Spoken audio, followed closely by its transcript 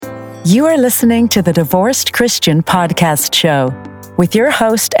You are listening to the Divorced Christian Podcast Show with your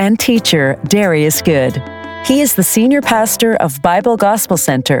host and teacher, Darius Good. He is the senior pastor of Bible Gospel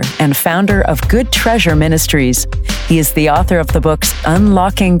Center and founder of Good Treasure Ministries. He is the author of the books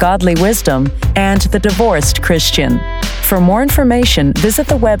Unlocking Godly Wisdom and The Divorced Christian. For more information, visit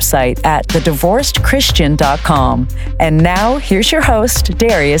the website at thedivorcedchristian.com. And now, here's your host,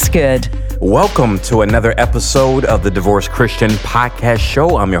 Darius Good. Welcome to another episode of the Divorced Christian Podcast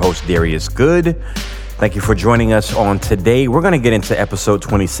Show. I'm your host, Darius Good. Thank you for joining us on today. We're going to get into episode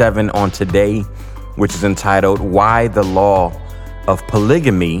 27 on today, which is entitled, Why the Law of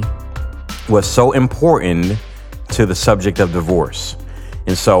Polygamy Was So Important to the Subject of Divorce.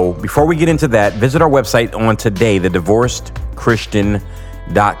 And so before we get into that, visit our website on today,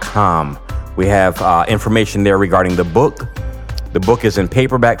 thedivorcedchristian.com. We have information there regarding the book. The book is in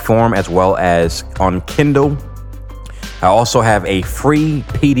paperback form as well as on Kindle. I also have a free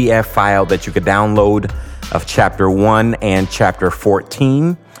PDF file that you could download of chapter 1 and chapter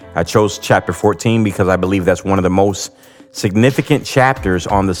 14. I chose chapter 14 because I believe that's one of the most significant chapters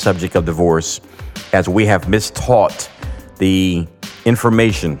on the subject of divorce, as we have mistaught the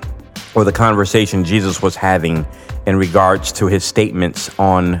information or the conversation Jesus was having in regards to his statements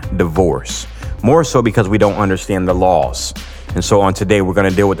on divorce, more so because we don't understand the laws. And so on today, we're going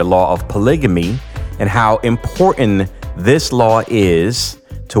to deal with the law of polygamy and how important this law is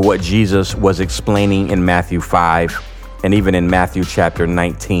to what Jesus was explaining in Matthew 5 and even in Matthew chapter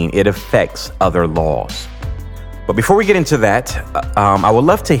 19. It affects other laws. But before we get into that, I would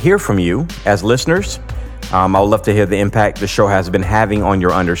love to hear from you as listeners. I would love to hear the impact the show has been having on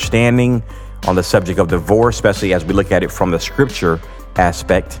your understanding on the subject of divorce, especially as we look at it from the scripture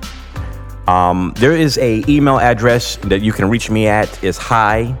aspect. There is a email address that you can reach me at is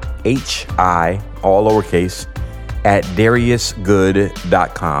hi, H-I, all lowercase, at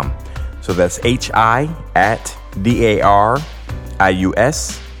dariusgood.com. So that's H-I at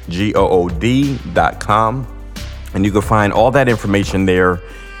DARIUSGOOD.com. And you can find all that information there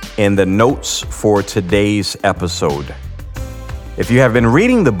in the notes for today's episode. If you have been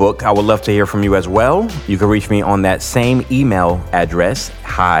reading the book, I would love to hear from you as well. You can reach me on that same email address,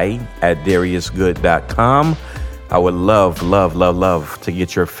 hi at dariusgood.com. I would love to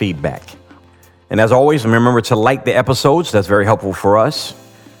get your feedback. And as always, remember to like the episodes. That's very helpful for us.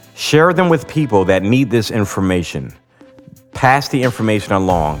 Share them with people that need this information. Pass the information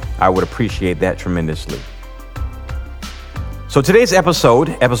along. I would appreciate that tremendously. So today's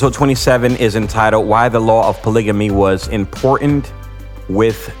episode 27, is entitled, Why the Law of Polygamy Was Important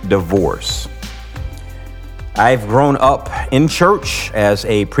with Divorce. I've grown up in church as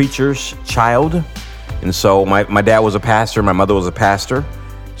a preacher's child. And so my dad was a pastor, my mother was a pastor.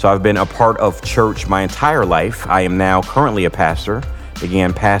 So I've been a part of church my entire life. I am now currently a pastor,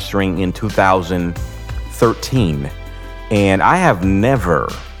 began pastoring in 2013. And I have never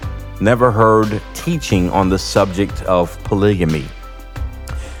heard teaching on the subject of polygamy.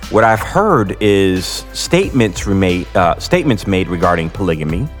 What I've heard is statements made regarding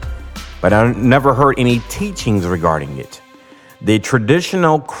polygamy, but I've never heard any teachings regarding it. The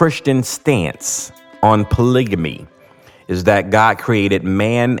traditional Christian stance on polygamy is that God created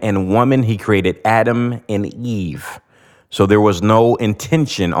man and woman. He created Adam and Eve. So there was no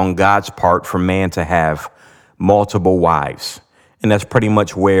intention on God's part for man to have multiple wives. And that's pretty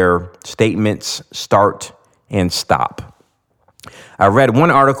much where statements start and stop. I read one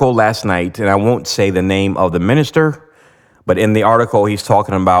article last night, and I won't say the name of the minister, but in the article, he's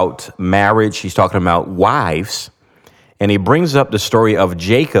talking about marriage. He's talking about wives. And he brings up the story of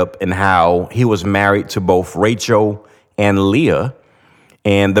Jacob and how he was married to both Rachel and Leah.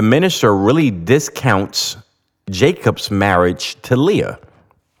 And the minister really discounts Jacob's marriage to Leah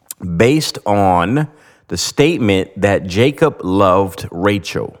based on the statement that Jacob loved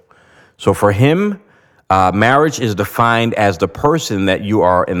Rachel. So for him, marriage is defined as the person that you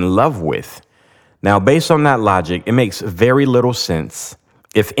are in love with. Now, based on that logic, it makes very little sense.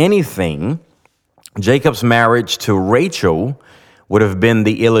 If anything, Jacob's marriage to Rachel would have been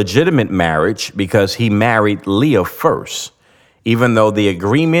the illegitimate marriage because he married Leah first, even though the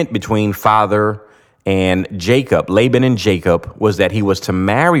agreement between father and Jacob, Laban and Jacob, was that he was to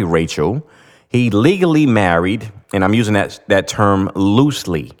marry Rachel. He legally married, and I'm using that term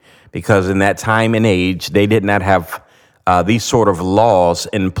loosely because in that time and age, they did not have these sort of laws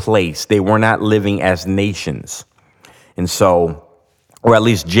in place. They were not living as nations. And so, or at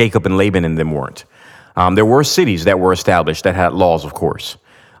least Jacob and Laban and them weren't. There were cities that were established that had laws, of course.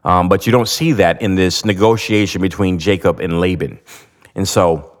 But you don't see that in this negotiation between Jacob and Laban. And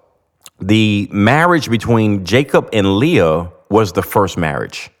so the marriage between Jacob and Leah was the first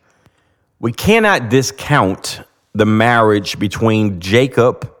marriage. We cannot discount the marriage between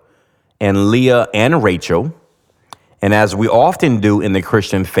Jacob and Leah and Rachel. And as we often do in the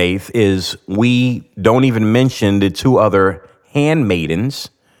Christian faith, is we don't even mention the two other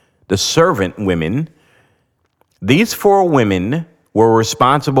handmaidens, the servant women. These four women were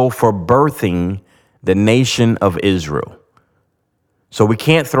responsible for birthing the nation of Israel. So we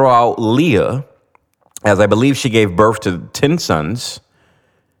can't throw out Leah, as I believe she gave birth to 10 sons.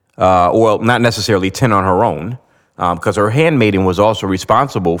 Well, not necessarily 10 on her own, because her handmaiden was also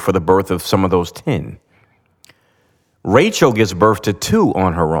responsible for the birth of some of those 10. Rachel gives birth to 2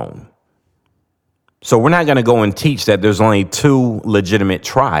 on her own. So we're not going to go and teach that there's only 2 legitimate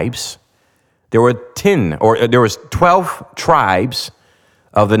tribes. There were 12 tribes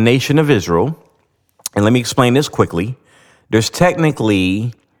of the nation of Israel. And let me explain this quickly. There's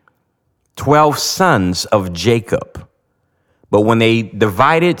technically 12 sons of Jacob. But when they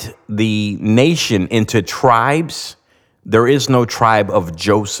divided the nation into tribes, there is no tribe of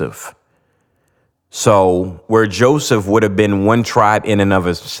Joseph. So where Joseph would have been one tribe in and of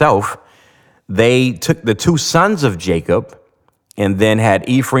itself, they took the 2 sons of Jacob and then had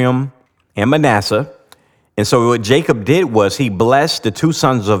Ephraim and Manasseh. And so what Jacob did was he blessed the 2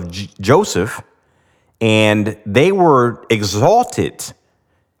 sons of Joseph, and they were exalted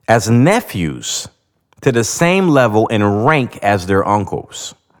as nephews to the same level and rank as their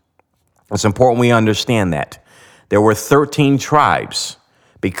uncles. It's important we understand that. There were 13 tribes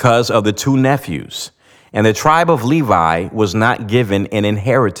because of the 2 nephews. And the tribe of Levi was not given an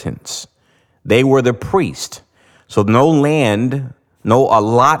inheritance. They were the priest. So no land, no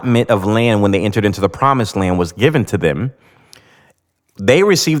allotment of land when they entered into the promised land was given to them. They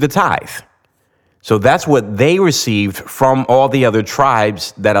received the tithe. So that's what they received from all the other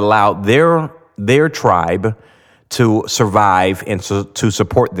tribes that allowed their tribe to survive and to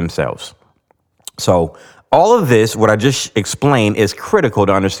support themselves. So all of this, what I just explained, is critical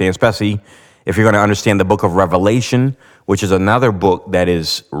to understand, especially if you're going to understand the book of Revelation, which is another book that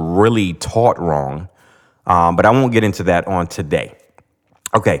is really taught wrong. But I won't get into that on today.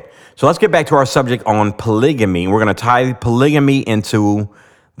 Okay, so let's get back to our subject on polygamy. We're going to tie polygamy into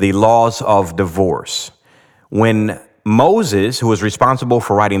the laws of divorce. When Moses, who was responsible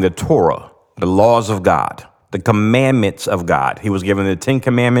for writing the Torah, the laws of God, the commandments of God, he was given the 10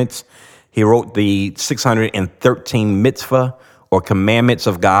 commandments. He wrote the 613 mitzvah, or commandments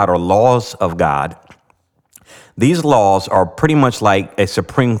of God, or laws of God. These laws are pretty much like a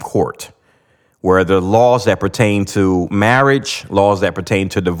Supreme Court, where the laws that pertain to marriage, laws that pertain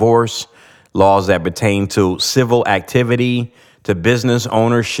to divorce, laws that pertain to civil activity, to business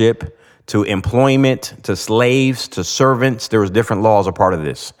ownership, to employment, to slaves, to servants. There was different laws a part of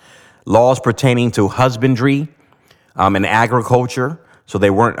this. Laws pertaining to husbandry and agriculture. So they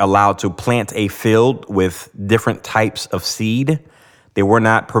weren't allowed to plant a field with different types of seed. They were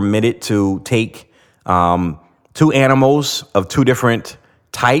not permitted to take 2 animals of 2 different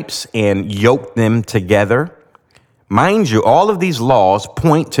types and yoke them together. Mind you, all of these laws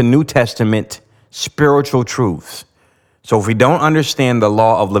point to New Testament spiritual truths. So if we don't understand the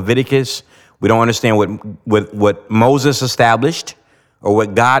law of Leviticus, we don't understand what Moses established or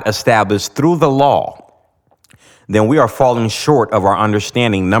what God established through the law, then we are falling short of our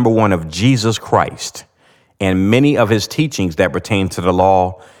understanding, number one, of Jesus Christ and many of his teachings that pertain to the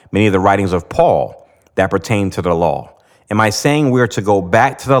law, many of the writings of Paul that pertain to the law. Am I saying we're to go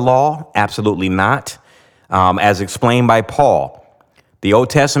back to the law? Absolutely not. As explained by Paul, the Old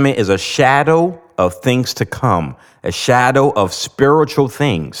Testament is a shadow of things to come, a shadow of spiritual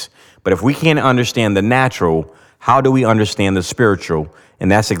things. But if we can't understand the natural, how do we understand the spiritual? And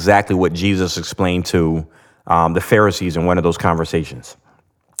that's exactly what Jesus explained to the Pharisees in one of those conversations.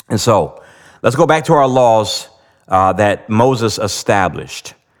 And so let's go back to our laws that Moses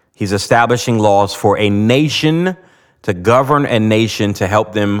established. He's establishing laws for a nation, to govern a nation, to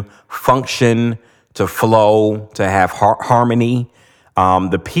help them function, to flow, to have harmony.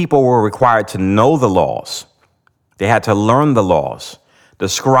 The people were required to know the laws. They had to learn the laws. The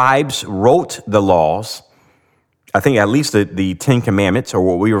scribes wrote the laws. I think at least the 10 commandments, or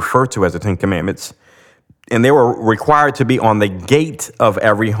what we refer to as the 10 commandments. And they were required to be on the gate of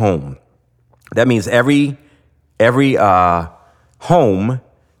every home. That means every home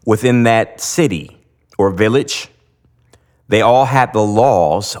within that city or village, they all had the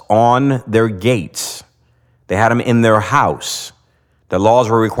laws on their gates. They had them in their house. The laws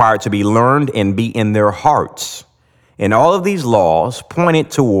were required to be learned and be in their hearts. And all of these laws pointed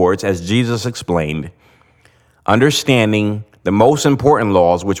towards, as Jesus explained, understanding the most important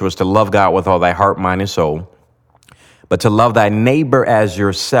laws, which was to love God with all thy heart, mind, and soul. but to love thy neighbor as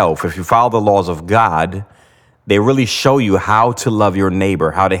yourself. If you follow the laws of God, they really show you how to love your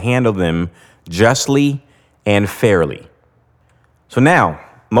neighbor, how to handle them justly and fairly. So now,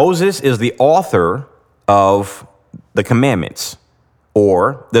 Moses is the author of the commandments,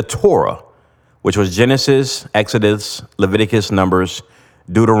 or the Torah, which was Genesis, Exodus, Leviticus, Numbers,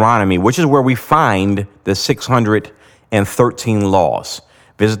 Deuteronomy, which is where we find the 613 laws.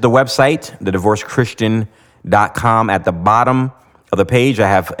 Visit the website, thedivorcedchristian.com. At the bottom of the page,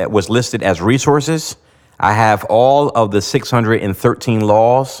 was listed as resources. I have all of the 613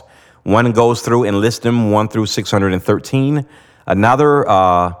 laws. One goes through and lists them 1 through 613.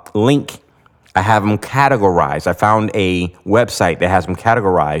 Another link, I have them categorized. I found a website that has them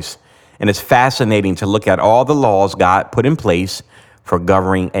categorized, and it's fascinating to look at all the laws God put in place for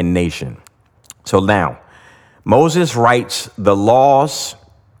governing a nation. So now, Moses writes the laws,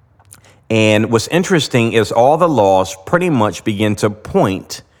 and what's interesting is all the laws pretty much begin to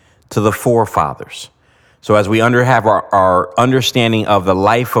point to the forefathers. So as we have our understanding of the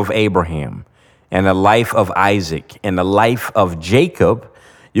life of Abraham and the life of Isaac and the life of Jacob,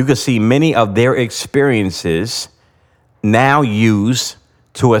 you can see many of their experiences now used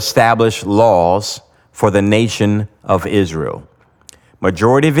to establish laws for the nation of Israel.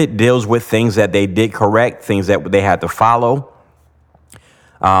 Majority of it deals with things that they did correct, things that they had to follow.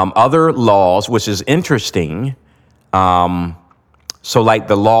 Other laws, which is interesting, so like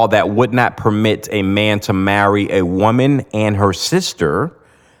the law that would not permit a man to marry a woman and her sister,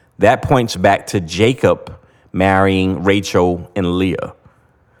 that points back to Jacob marrying Rachel and Leah.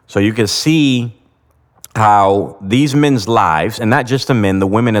 So you can see how these men's lives, and not just the men, the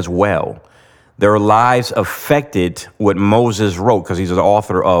women as well, their lives affected what Moses wrote, because he's the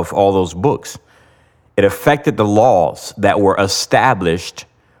author of all those books. It affected the laws that were established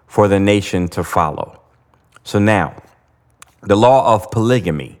for the nation to follow. So now, the law of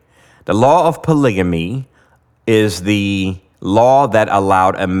polygamy. The law of polygamy is the law that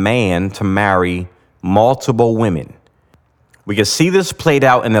allowed a man to marry multiple women. We can see this played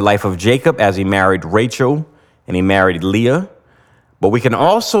out in the life of Jacob as he married Rachel and he married Leah, but we can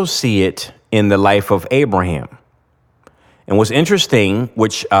also see it in the life of Abraham. And what's interesting,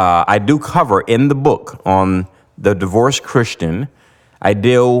 which I do cover in the book on The Divorced Christian, I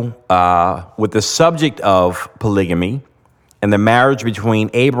deal with the subject of polygamy and the marriage between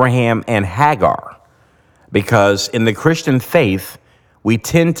Abraham and Hagar, because in the Christian faith, we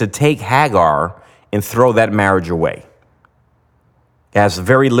tend to take Hagar and throw that marriage away. It has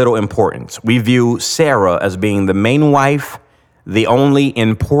very little importance. We view Sarah as being the main wife, the only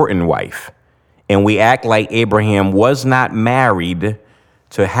important wife, and we act like Abraham was not married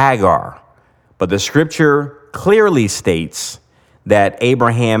to Hagar. But the scripture clearly states that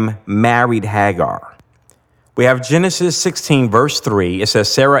Abraham married Hagar. We have Genesis 16, verse 3. It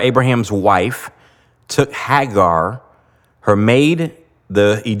says, Sarah, Abraham's wife, took Hagar, her maid,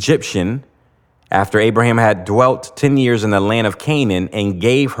 the Egyptian, after Abraham had dwelt 10 years in the land of Canaan, and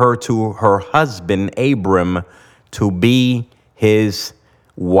gave her to her husband, Abram, to be his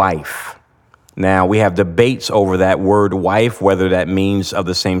wife. Now, we have debates over that word wife, whether that means of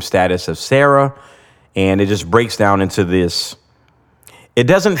the same status as Sarah, and it just breaks down into this. It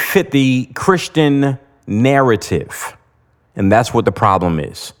doesn't fit the Christian narrative, and that's what the problem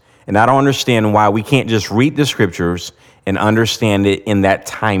is. And I don't understand why we can't just read the scriptures and understand it in that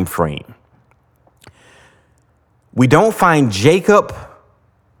time frame. We don't find Jacob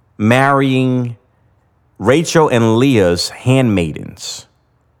marrying Rachel and Leah's handmaidens.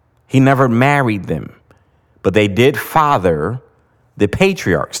 He never married them, but they did father the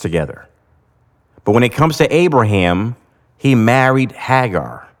patriarchs together. But when it comes to Abraham, he married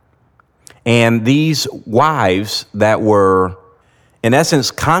Hagar. And these wives that were, in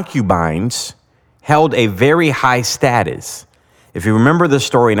essence, concubines, held a very high status. If you remember the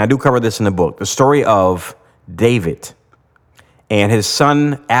story, and I do cover this in the book, the story of David and his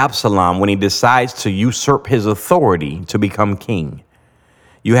son Absalom, when he decides to usurp his authority to become king.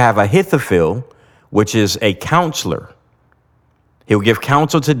 You have Ahithophel, which is a counselor. He'll give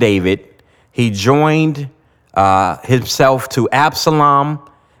counsel to David. He joined himself to Absalom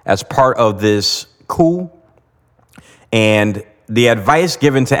as part of this coup. And the advice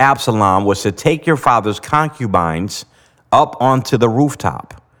given to Absalom was to take your father's concubines up onto the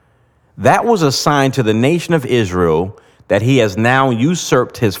rooftop. That was a sign to the nation of Israel that he has now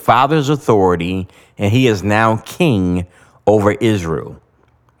usurped his father's authority and he is now king over Israel.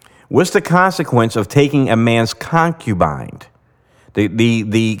 What's the consequence of taking a man's concubine?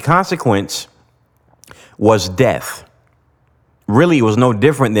 The consequence was death. Really, it was no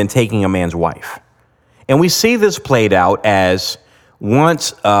different than taking a man's wife. And we see this played out as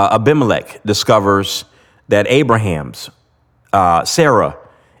once Abimelech discovers that Sarah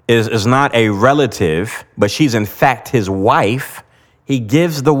is not a relative, but she's in fact his wife, he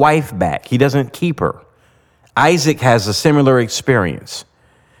gives the wife back. He doesn't keep her. Isaac has a similar experience.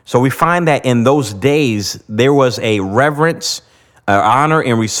 So we find that in those days, there was a reverence, honor,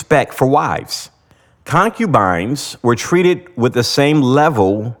 and respect for wives. Concubines were treated with the same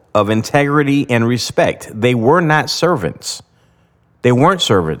level of integrity and respect. They were not servants. They weren't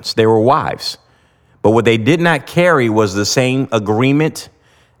servants. They were wives. But what they did not carry was the same agreement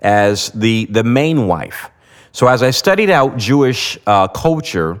as the main wife. So as I studied out Jewish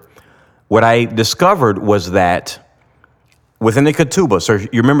culture, what I discovered was that within the ketubah, so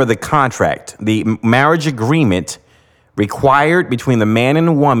you remember the contract, the marriage agreement required between the man and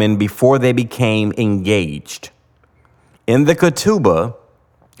the woman before they became engaged. In the ketubah,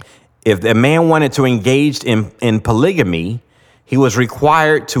 if the man wanted to engage in polygamy, he was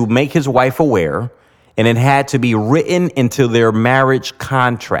required to make his wife aware, and it had to be written into their marriage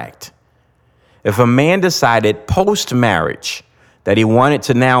contract. If a man decided post-marriage that he wanted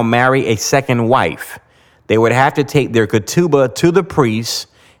to now marry a second wife, they would have to take their ketubah to the priest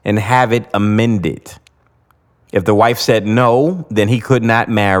and have it amended. If the wife said no, then he could not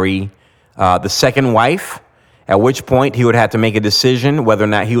marry the second wife, at which point he would have to make a decision whether or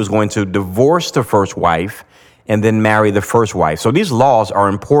not he was going to divorce the first wife and then marry the first wife. So these laws are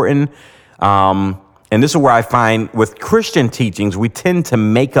important. And this is where I find with Christian teachings, we tend to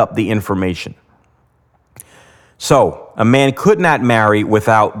make up the information. So a man could not marry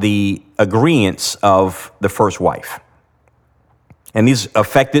without the agreeance of the first wife. And these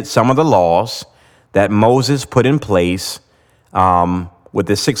affected some of the laws that Moses put in place with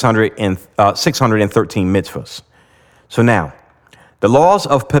the 613 mitzvahs. So now, the laws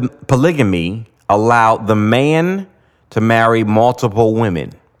of polygamy allow the man to marry multiple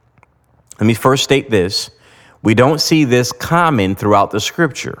women. Let me first state this. We don't see this common throughout the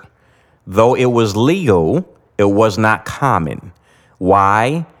scripture. Though it was legal, it was not common.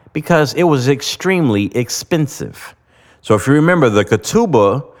 Why? Because it was extremely expensive. So if you remember, the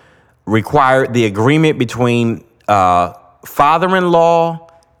ketubah required the agreement between father-in-law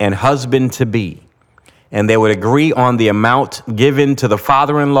and husband-to-be. And they would agree on the amount given to the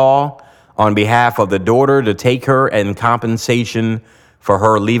father-in-law on behalf of the daughter to take her in compensation for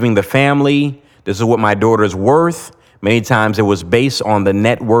her leaving the family. This is what my daughter is worth. Many times it was based on the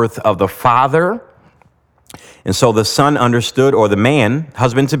net worth of the father. And so the son understood, or the man,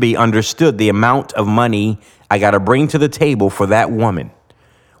 husband-to-be, understood the amount of money I got to bring to the table for that woman.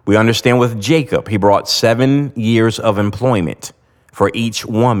 We understand with Jacob, he brought 7 years of employment for each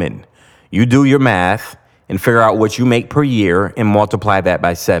woman. You do your math and figure out what you make per year and multiply that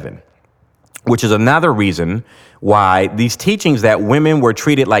by 7, which is another reason why these teachings that women were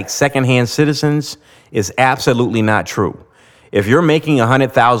treated like secondhand citizens is absolutely not true. If you're making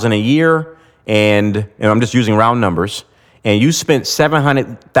 $100,000 a year, and I'm just using round numbers, and you spent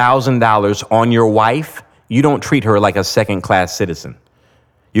 $700,000 on your wife, you don't treat her like a second-class citizen.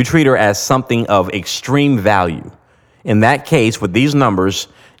 You treat her as something of extreme value. In that case, with these numbers,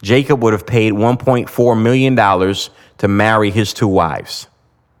 Jacob would have paid $1.4 million to marry his 2 wives.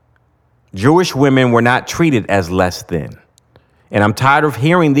 Jewish women were not treated as less than. And I'm tired of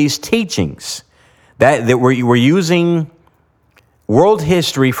hearing these teachings that we're using world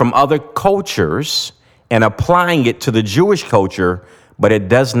history from other cultures and applying it to the Jewish culture, but it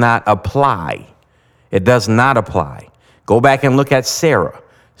does not apply. It does not apply. Go back and look at Sarah.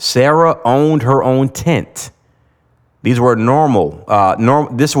 Sarah owned her own tent. These were normal.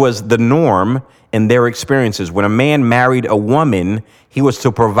 This was the norm in their experiences. When a man married a woman, he was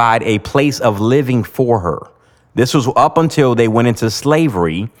to provide a place of living for her. This was up until they went into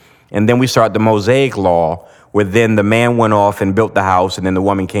slavery. And then we start the Mosaic law, where then the man went off and built the house, and then the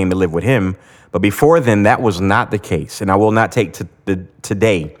woman came to live with him. But before then, that was not the case. And I will not take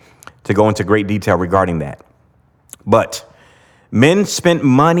today to go into great detail regarding that. But men spent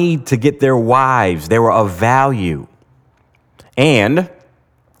money to get their wives. They were of value. And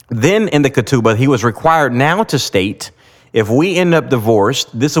then in the ketubah, he was required now to state, if we end up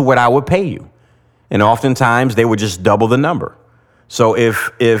divorced, this is what I would pay you. And oftentimes they would just double the number. So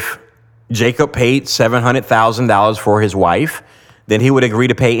if Jacob paid $700,000 for his wife, then he would agree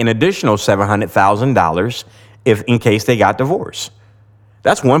to pay an additional $700,000 in case they got divorced.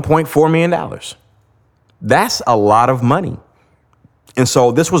 That's $1.4 million. That's a lot of money. And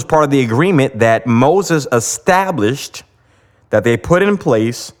so this was part of the agreement that Moses established, that they put in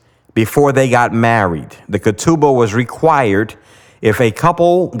place before they got married. The ketubah was required, If a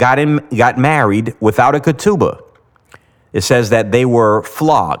couple got married without a ketubah, it says that they were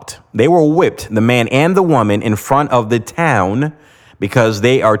flogged. They were whipped, the man and the woman, in front of the town because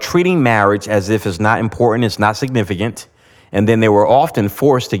they are treating marriage as if it's not important, it's not significant. And then they were often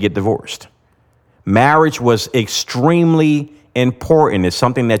forced to get divorced. Marriage was extremely important. It's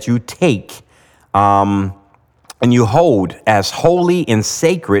something that you take and you hold as holy and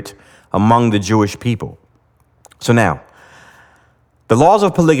sacred among the Jewish people. So now, the laws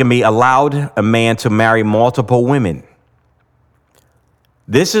of polygamy allowed a man to marry multiple women.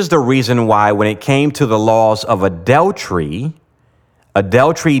 This is the reason why when it came to the laws of adultery,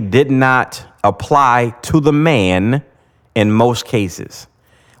 adultery did not apply to the man in most cases.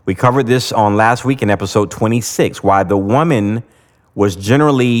 We covered this on last week in episode 26, why the woman was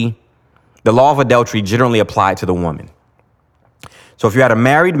the law of adultery generally applied to the woman. So if you had a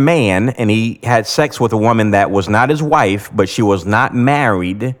married man and he had sex with a woman that was not his wife, but she was not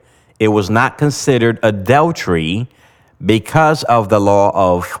married, it was not considered adultery because of the law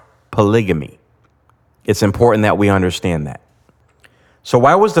of polygamy. It's important that we understand that. So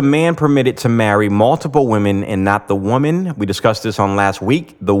why was the man permitted to marry multiple women and not the woman? We discussed this on last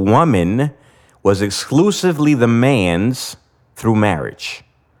week. The woman was exclusively the man's through marriage.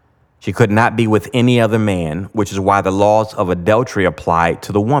 She could not be with any other man, which is why the laws of adultery applied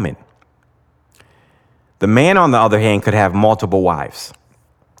to the woman. The man, on the other hand, could have multiple wives.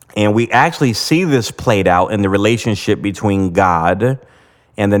 And we actually see this played out in the relationship between God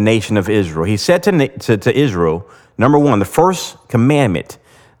and the nation of Israel. He said to Israel, number one, the first commandment,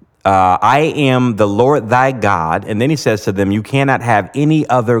 I am the Lord thy God. And then he says to them, you cannot have any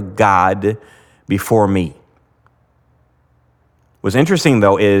other God before me. What's interesting,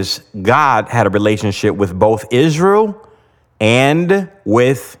 though, is God had a relationship with both Israel and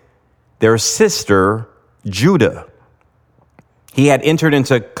with their sister, Judah. He had entered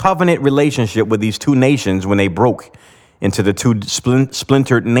into covenant relationship with these two nations when they broke into the two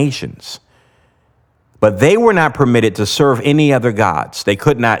splintered nations. But they were not permitted to serve any other gods. They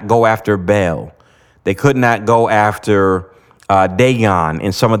could not go after Baal. They could not go after Dagon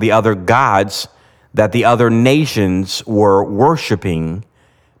and some of the other gods that the other nations were worshiping,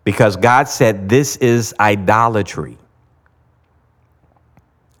 because God said this is idolatry.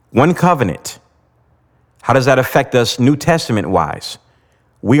 One covenant. How does that affect us New Testament wise?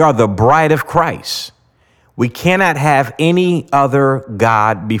 We are the bride of Christ. We cannot have any other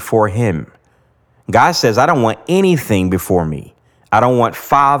God before him. God says, I don't want anything before me. I don't want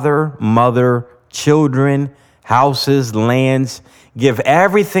father, mother, children, houses, lands. Give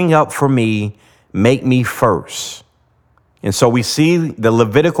everything up for me. Make me first. And so we see the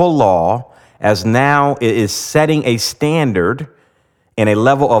Levitical law as now it is setting a standard and a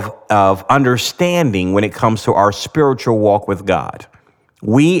level of understanding when it comes to our spiritual walk with God.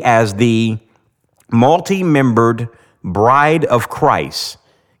 We, as the multi-membered bride of Christ,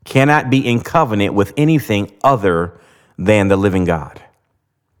 cannot be in covenant with anything other than the living God.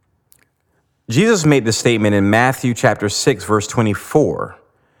 Jesus made this statement in Matthew chapter 6, verse 24.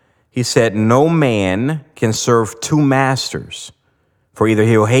 He said, no man can serve two masters, for either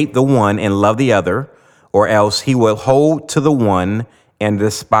he will hate the one and love the other, or else he will hold to the one and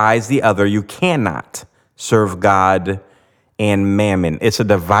despise the other. You cannot serve God and mammon. It's a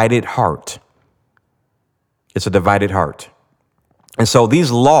divided heart. It's a divided heart. And so these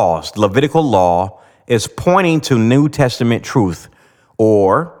laws, Levitical law, is pointing to New Testament truth,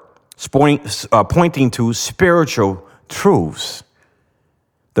 or pointing to spiritual truths.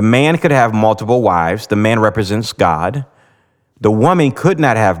 The man could have multiple wives. The man represents God. The woman could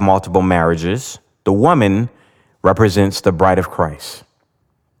not have multiple marriages. The woman represents the bride of Christ.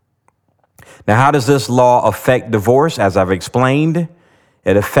 Now, how does this law affect divorce? As I've explained,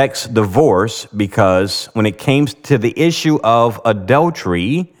 it affects divorce because when it came to the issue of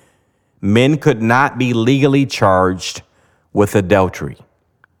adultery, men could not be legally charged with adultery.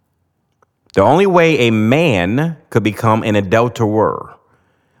 The only way a man could become an adulterer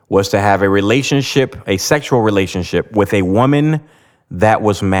was to have a sexual relationship with a woman that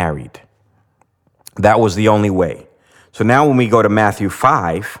was married. That was the only way. So now when we go to Matthew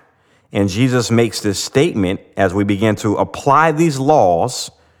 5, and Jesus makes this statement as we begin to apply these laws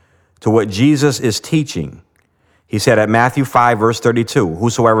to what Jesus is teaching. He said at Matthew 5, verse 32,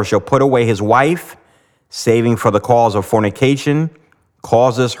 whosoever shall put away his wife, saving for the cause of fornication,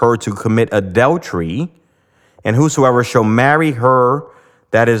 causes her to commit adultery, and whosoever shall marry her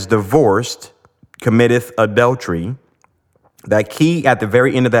that is divorced committeth adultery. That key at the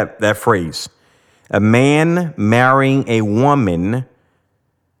very end of that phrase, a man marrying a woman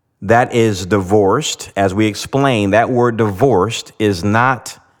that is divorced, as we explained, that word divorced is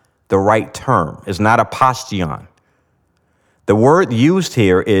not the right term. It's not apostion. The word used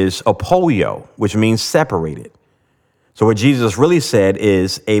here is apolio, which means separated. So what Jesus really said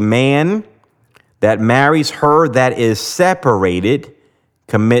is a man that marries her that is separated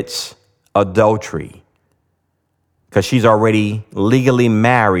commits adultery because she's already legally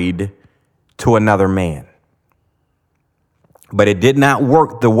married to another man. But it did not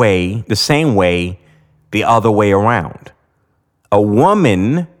work the same way the other way around. A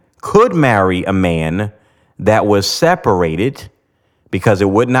woman could marry a man that was separated because it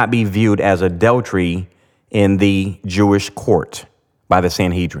would not be viewed as adultery in the Jewish court by the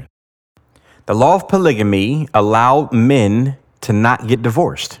Sanhedrin. The law of polygamy allowed men to not get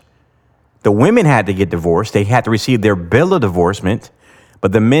divorced. The women had to get divorced. They had to receive their bill of divorcement,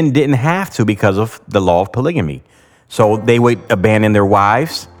 but the men didn't have to because of the law of polygamy. So they would abandon their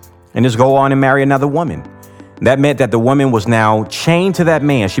wives and just go on and marry another woman. That meant that the woman was now chained to that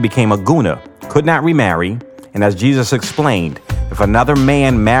man. She became a guna, could not remarry. And as Jesus explained, if another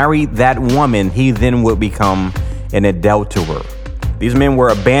man married that woman, he then would become an adulterer. These men were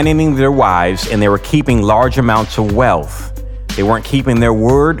abandoning their wives and they were keeping large amounts of wealth. They weren't keeping their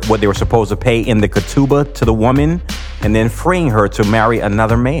word, what they were supposed to pay in the ketubah to the woman, and then freeing her to marry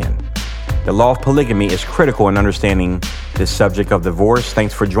another man. The law of polygamy is critical in understanding this subject of divorce.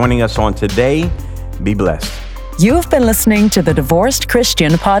 Thanks for joining us on today. Be blessed. You've been listening to the Divorced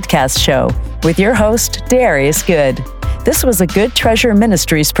Christian Podcast Show with your host, Darius Good. This was a Good Treasure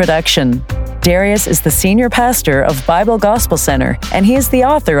Ministries production. Darius is the senior pastor of Bible Gospel Center, and he is the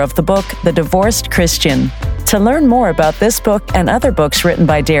author of the book, The Divorced Christian. To learn more about this book and other books written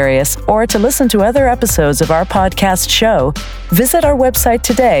by Darius, or to listen to other episodes of our podcast show, visit our website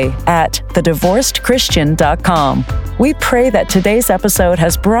today at thedivorcedchristian.com. We pray that today's episode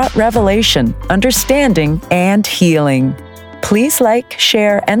has brought revelation, understanding, and healing. Please like,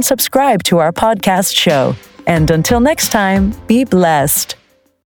 share, and subscribe to our podcast show. And until next time, be blessed.